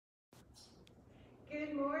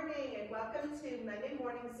Good morning, and welcome to Monday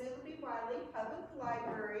Morning Zilby Wiley Public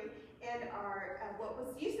Library and our what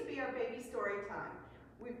used to be our baby story time.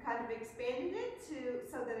 We've kind of expanded it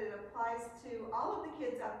so that it applies to all of the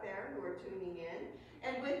kids out there who are tuning in.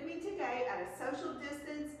 And with me today at a social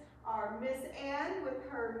distance are Miss Ann with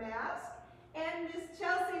her mask and Miss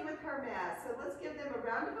Chelsea with her mask. So let's give them a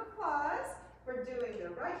round of applause for doing the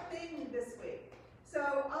right thing this week. So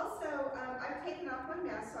also, I've taken off my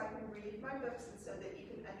mask so I can read my books and so that you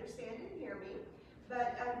can understand and hear me.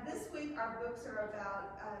 But this week our books are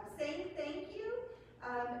about saying thank you.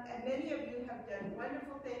 And many of you have done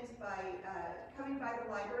wonderful things by coming by the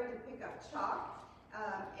library to pick up chalk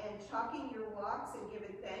and chalking your walks and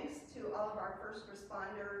giving thanks to all of our first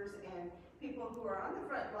responders and people who are on the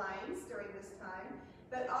front lines during this time.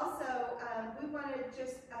 But also, we want to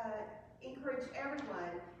just encourage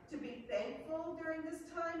everyone to be thankful during this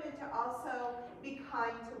time and to also be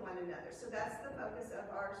kind to one another. So that's the focus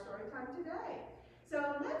of our story time today. So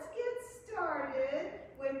let's get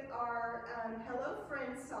started with our Hello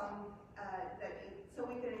Friends song so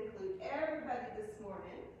we can include everybody this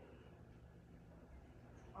morning.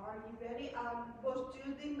 Are you ready? We'll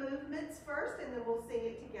do the movements first and then we'll sing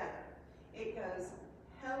it together. It goes,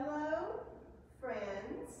 hello,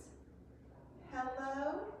 friends,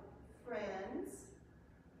 hello, friends,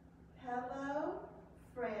 hello,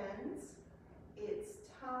 friends, it's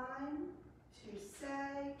time to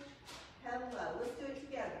say hello. Let's do it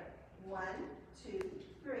together. 1, 2,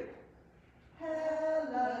 3.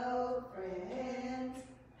 Hello, friends,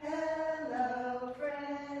 hello,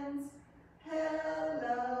 friends,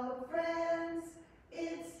 hello, friends,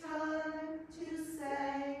 it's time to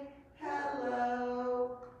say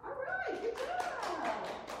hello. All right, good job.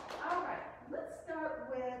 All right, let's start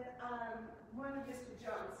with one of Mr.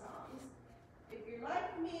 John's songs. If you're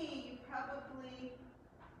like me, you probably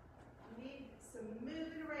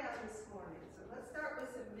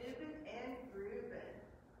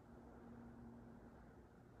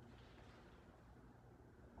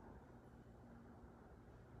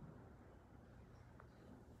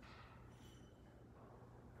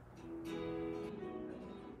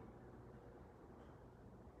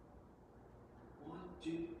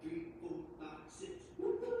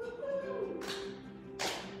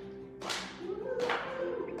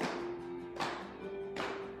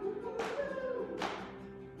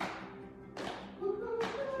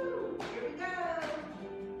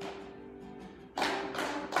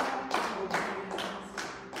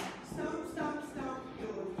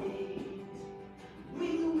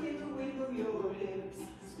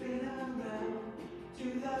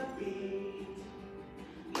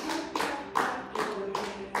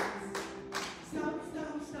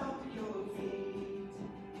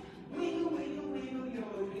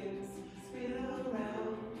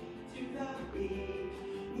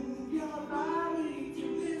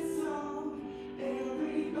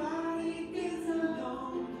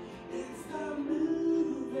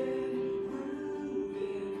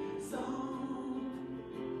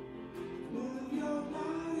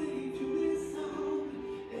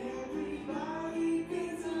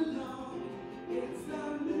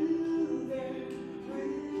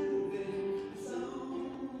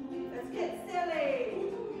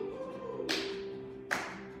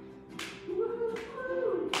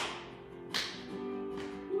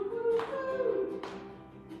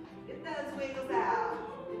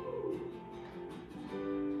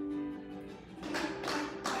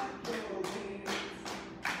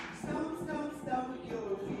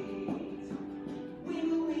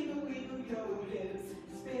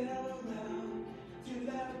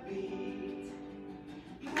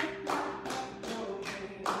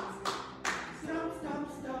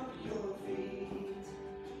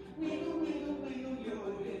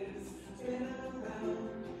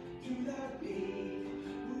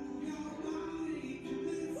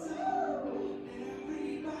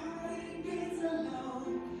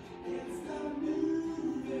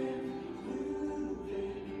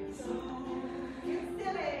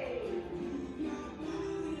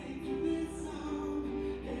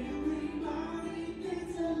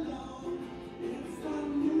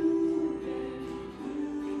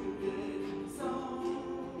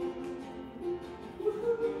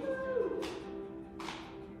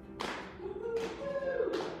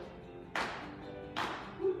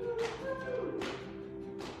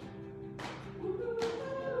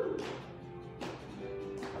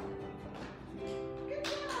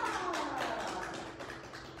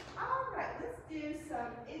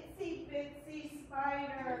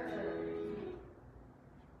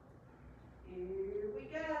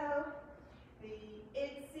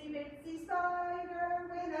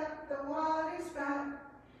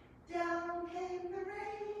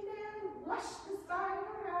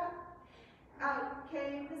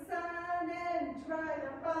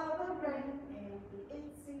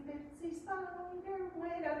spider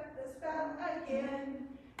went up the spout again.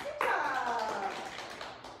 Good job.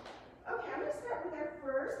 Okay, I'm going to start with our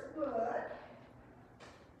first book.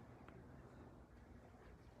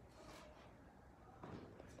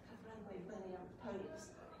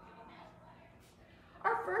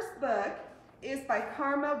 Our first book is by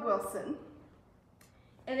Karma Wilson,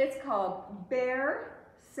 and it's called Bear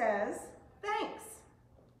Says Thanks.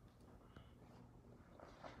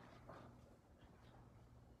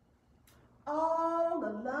 All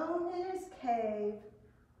alone in his cave,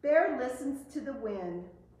 Bear listens to the wind.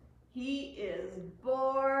 He is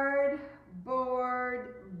bored,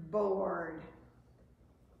 bored, bored.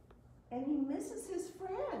 And he misses his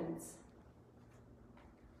friends.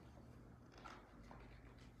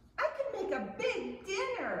 I could make a big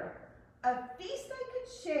dinner, a feast I could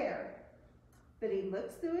share. But he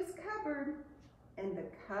looks through his cupboard, and the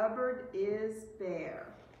cupboard is bare.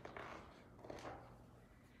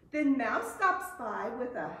 Then Mouse stops by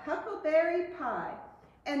with a huckleberry pie,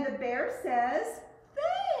 and the bear says,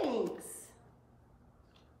 thanks.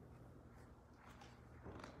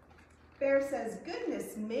 Bear says,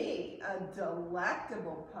 goodness me, a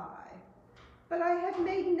delectable pie. But I have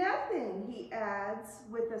made nothing, he adds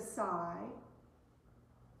with a sigh.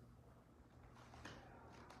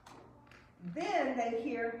 Then they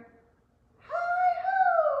hear,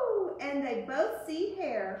 hi-ho, and they both see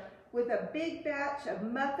Hare with a big batch of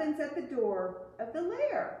muffins at the door of the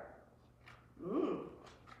lair.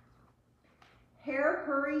 Hare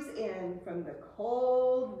hurries in from the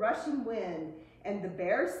cold, rushing wind, and the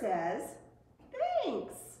bear says,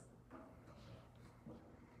 thanks.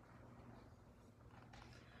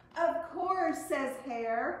 Of course, says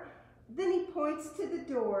Hare. Then he points to the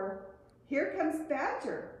door. Here comes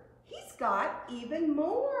Badger. He's got even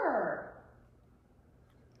more.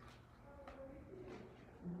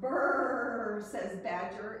 Brrr, says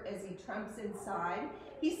Badger as he trumps inside.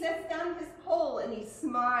 He sets down his pole and he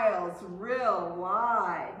smiles real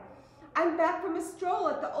wide. I'm back from a stroll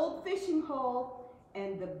at the old fishing hole,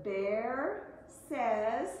 and the bear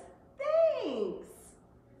says, thanks.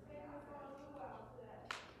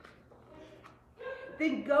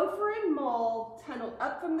 Then Gopher and Mole tunnel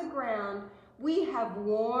up from the ground. We have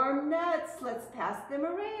warm nuts, let's pass them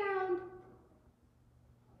around.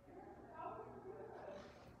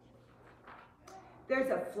 There's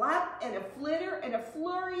a flap and a flitter and a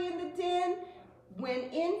flurry in the den, when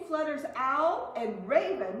in flutters owl and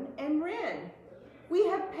raven and wren. We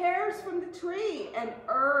have pears from the tree and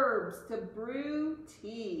herbs to brew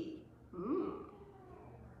tea.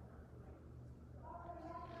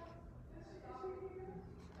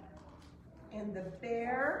 And the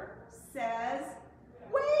bear says,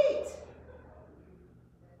 wait!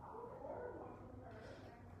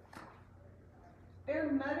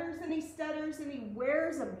 Bear mutters and he stutters and he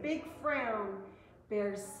wears a big frown.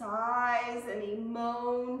 Bear sighs and he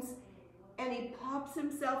moans and he pops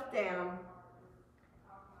himself down.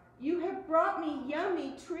 You have brought me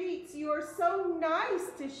yummy treats. You are so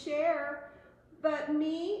nice to share. But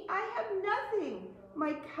me, I have nothing.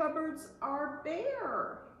 My cupboards are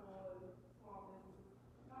bare.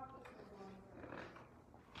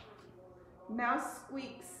 Mouse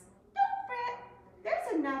squeaks, don't fret. There's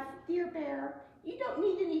enough, dear bear. You don't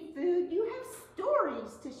need any food. You have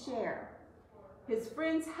stories to share. His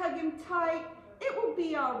friends hug him tight. It will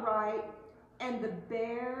be all right. And the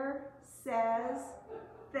bear says,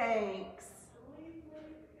 thanks.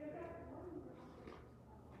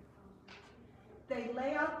 They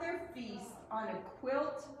lay out their feast on a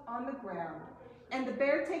quilt on the ground, and the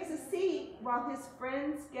bear takes a seat while his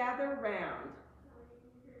friends gather round.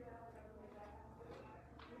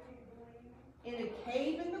 In a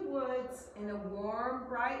cave in the woods, in a warm,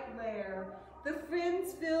 bright lair, the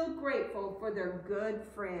friends feel grateful for their good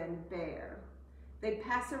friend, Bear. They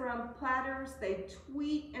pass around platters, they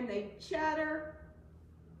tweet and they chatter.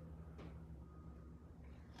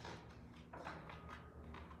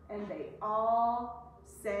 And they all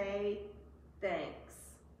say thanks.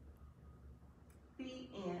 The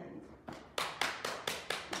end.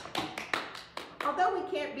 Although we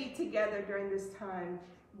can't be together during this time,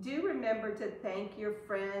 do remember to thank your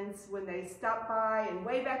friends when they stop by and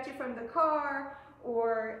wave at you from the car,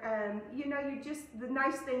 or you know, the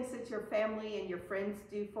nice things that your family and your friends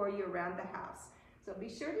do for you around the house. So be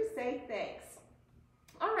sure to say thanks.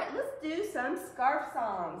 All right, let's do some scarf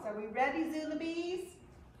songs. Are we ready, Zulabees?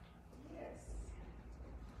 Yes.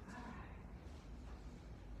 All right.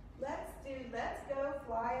 Let's go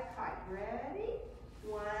fly a kite. Ready?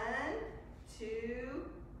 1, 2,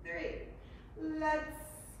 3. Let's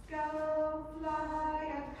go fly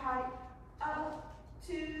a kite up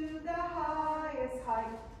to the highest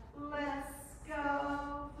height. Let's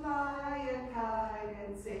go fly a kite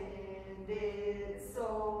and send it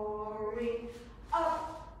soaring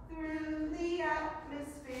up through the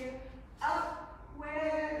atmosphere, up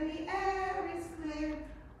where the air is clear.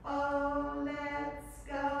 Oh, let's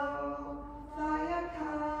go fly a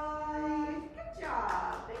kite. Good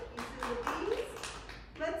job. Thank you, Zoomies.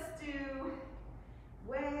 Let's do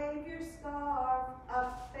wave your scarf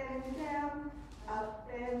up and down, up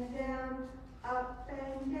and down, up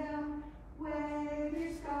and down. Wave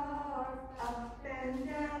your scarf up and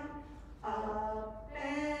down, up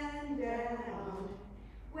and down.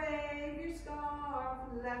 Wave your scarf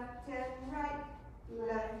left and right,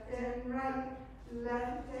 left and right,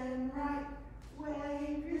 left and right.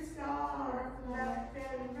 Wave your scarf left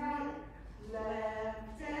and right,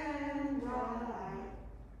 left and right.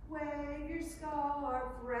 Wave your scarf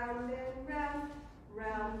round and round,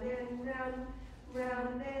 round and round,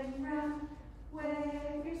 round and round.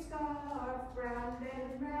 Wave your scarf round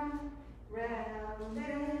and round, round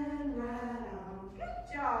and round.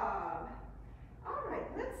 Good job. All right,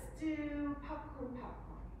 let's do popcorn,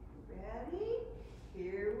 popcorn. Ready?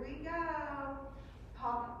 Here we go.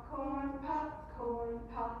 Popcorn, popcorn,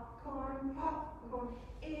 popcorn, popcorn.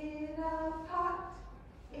 In a pot,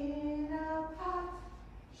 in a pot.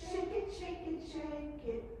 Shake it, shake it, shake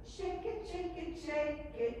it. Shake it, shake it,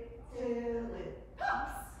 shake it. Till it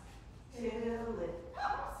pops. Till it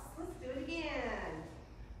pops. Let's do it again.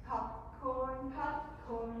 Popcorn,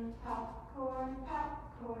 popcorn, popcorn,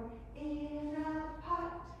 popcorn. In a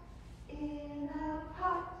pot, in a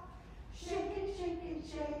pot. Shake it, shake it,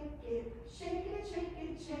 shake it. Shake it, shake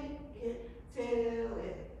it, shake it. Till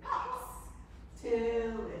it pops.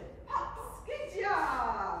 Till it pops. Good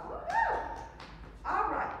job. Woo-hoo.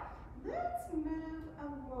 All right. Let's move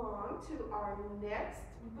along to our next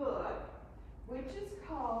book, which is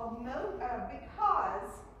called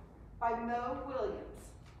Because by Mo Williams.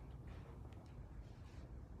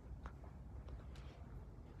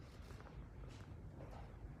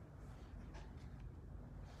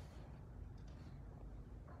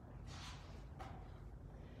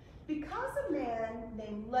 Because a man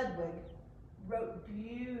named Ludwig wrote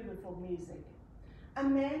beautiful music, a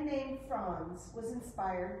man named Franz was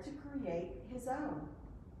inspired to create his own.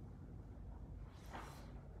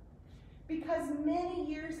 Because many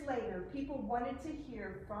years later, people wanted to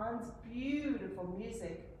hear Franz's beautiful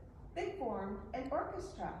music, they formed an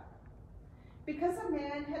orchestra. Because a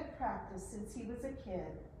man had practiced since he was a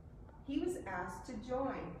kid, he was asked to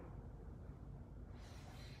join.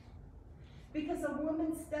 Because a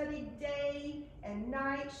woman studied day and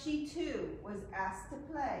night, she too was asked to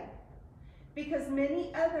play. Because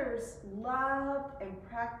many others loved and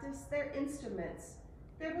practiced their instruments,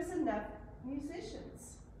 there was enough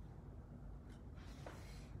musicians.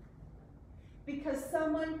 Because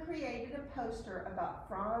someone created a poster about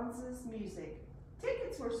Franz's music,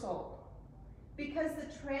 tickets were sold. Because the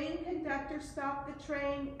train conductor stopped the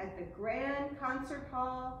train at the Grand Concert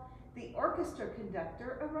Hall, the orchestra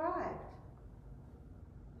conductor arrived.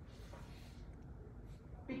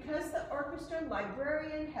 Because the orchestra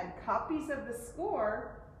librarian had copies of the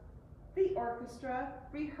score, the orchestra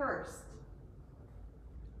rehearsed.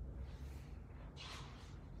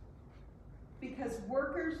 Because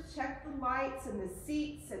workers checked the lights and the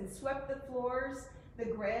seats and swept the floors, the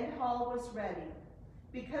grand hall was ready.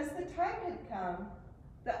 Because the time had come,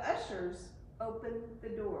 the ushers opened the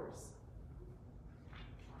doors.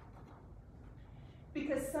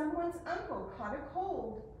 Because someone's uncle caught a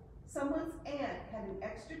cold, someone's aunt had an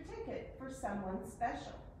extra ticket for someone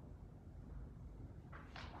special.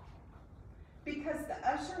 Because the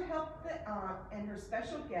usher helped the aunt and her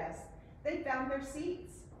special guest, they found their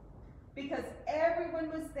seats. Because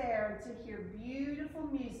everyone was there to hear beautiful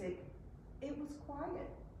music, it was quiet.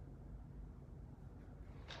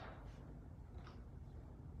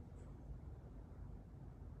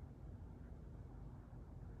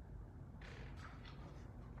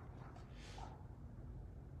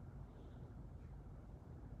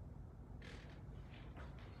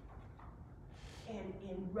 And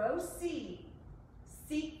in row C,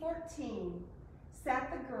 seat 14,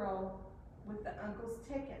 sat the girl with the uncle's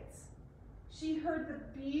tickets. She heard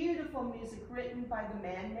the beautiful music written by the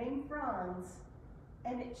man named Franz,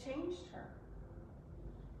 and it changed her.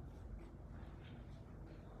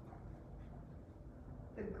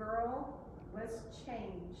 The girl was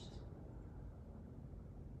changed.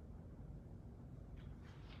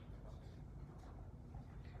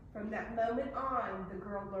 From that moment on, the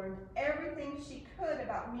girl learned everything she could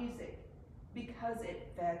about music because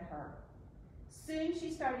it fed her. Soon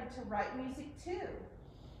she started to write music too,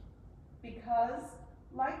 because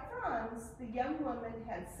Like Franz, the young woman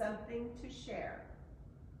had something to share.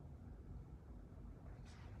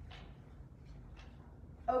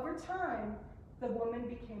 Over time, the woman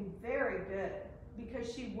became very good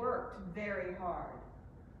because she worked very hard.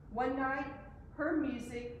 One night, her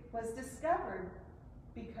music was discovered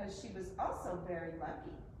because she was also very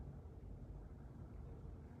lucky.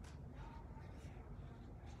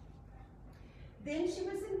 Then she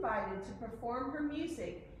was invited to perform her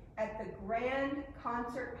music at the Grand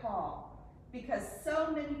Concert Hall because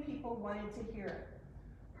so many people wanted to hear it.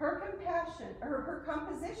 Her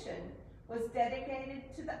composition was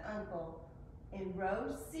dedicated to the uncle in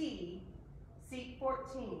row C, seat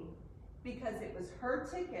 14, because it was her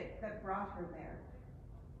ticket that brought her there.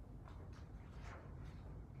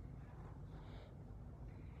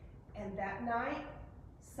 And that night,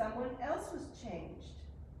 someone else was changed.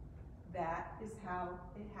 That is how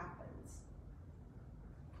it happens.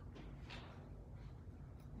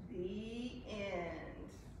 The end.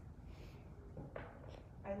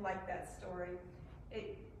 I like that story.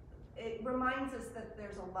 It reminds us that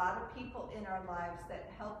there's a lot of people in our lives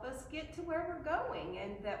that help us get to where we're going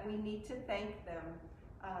and that we need to thank them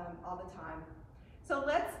all the time. So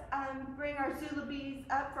let's bring our Zulu Bees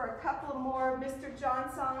up for a couple more Mr.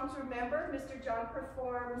 John songs. Remember, Mr. John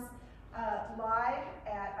performs live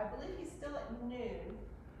at, I believe he's still at noon.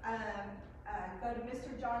 Go to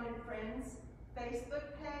Mr. John and Friends Facebook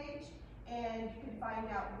page and you can find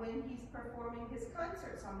out when he's performing his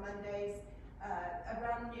concerts on Mondays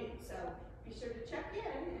around noon. So be sure to check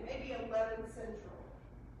in. It may be 11 Central.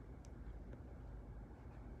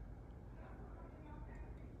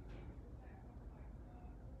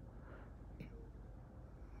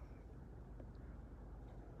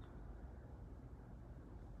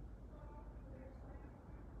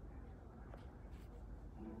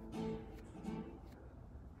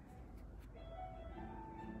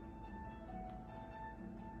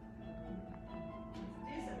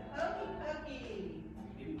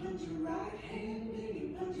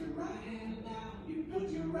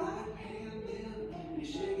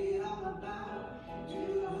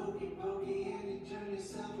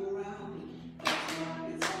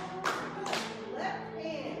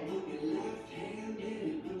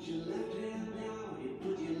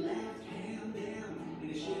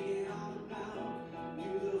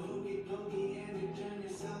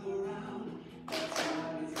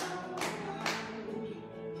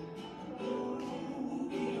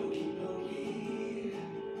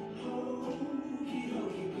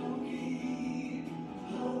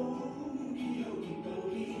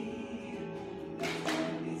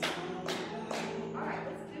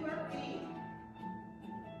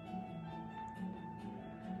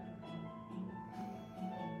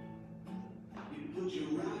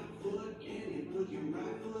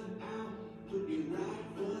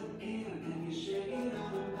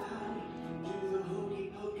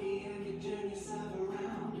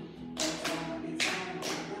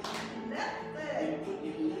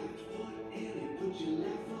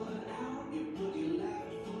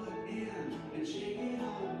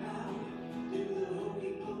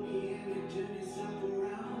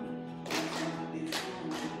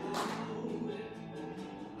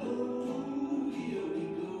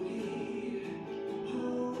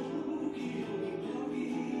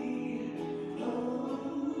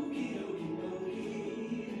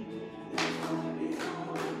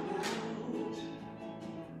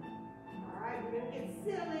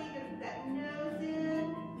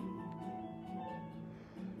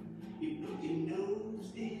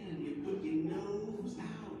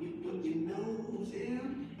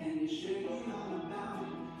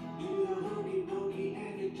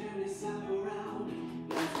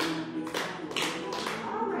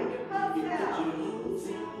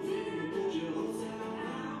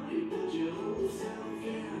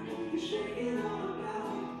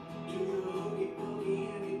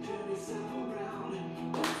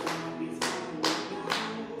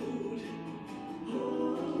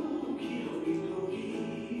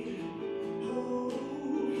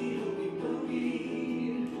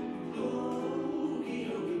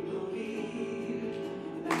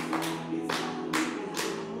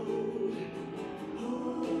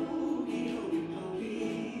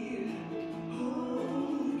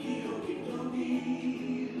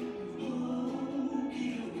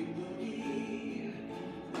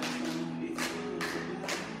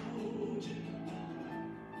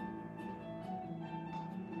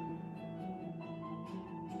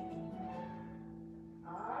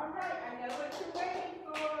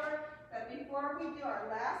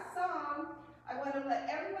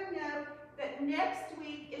 Next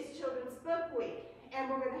week is Children's Book Week, and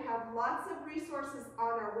we're going to have lots of resources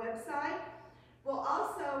on our website. We'll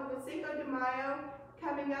also, with Cinco de Mayo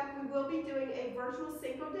coming up, we will be doing a virtual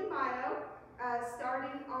Cinco de Mayo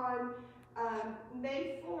starting on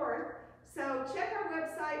May 4th. So check our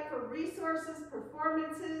website for resources,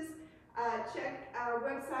 performances. Check our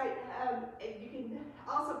website. You can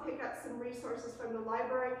also pick up some resources from the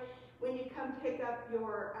library when you come pick up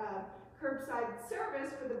your curbside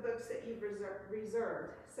service for the books that you've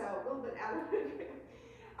reserved. So a little bit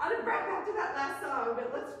out of breath after that last song,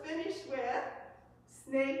 but let's finish with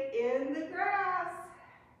Snake in the Grass.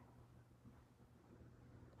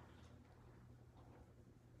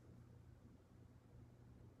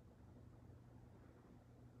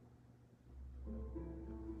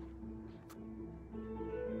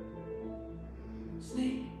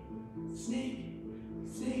 Snake, snake,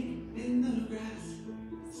 snake in the grass.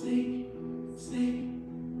 Snake, snake,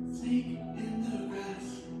 snake in the grass.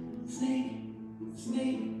 Snake,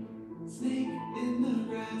 snake, snake in the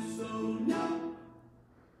grass. Oh no,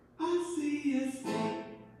 I see a snake.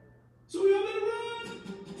 So we all better run.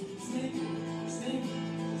 Snake, snake,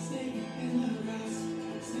 snake in the grass.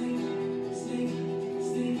 Snake, snake,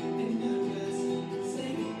 snake in the grass.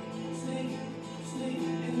 Snake, snake, snake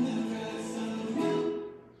in the grass. Oh no,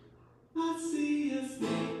 I see a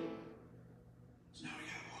snake. So now we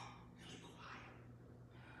gotta walk really quiet.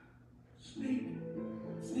 Snake,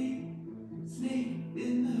 snake, snake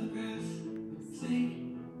in the grass. Snake,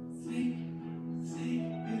 snake, snake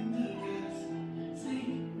in the grass.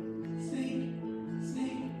 Snake, snake,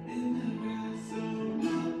 snake in the grass. Oh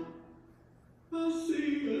no, I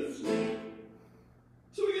see a snake.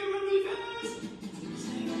 So we gotta run really fast.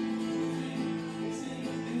 Snake, snake, snake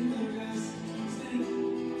in the grass. Snake,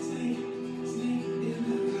 snake, snake in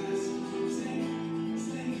the grass. Snake,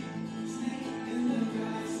 snake, snake in the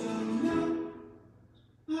grass. Oh no,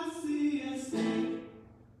 I see a snake.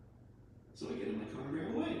 So I get in my car and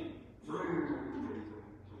drive away.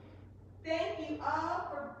 Thank you all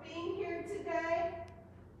for being here today.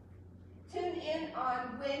 Tune in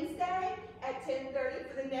on Wednesday at 10:30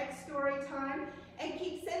 for the next story time, and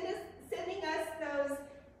keep sending us those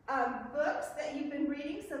books that you've been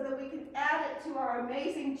reading so that we can add it to our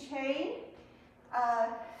amazing chain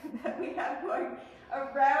that we have going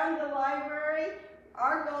around the library.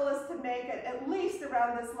 Our goal is to make it at least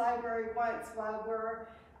around this library once while we're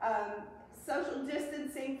social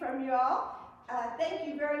distancing from you all. Thank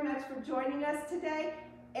you very much for joining us today,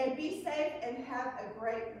 and be safe and have a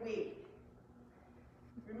great week.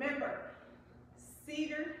 Remember,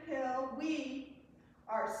 Cedar Hill, we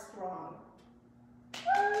are strong.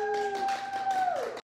 Woo!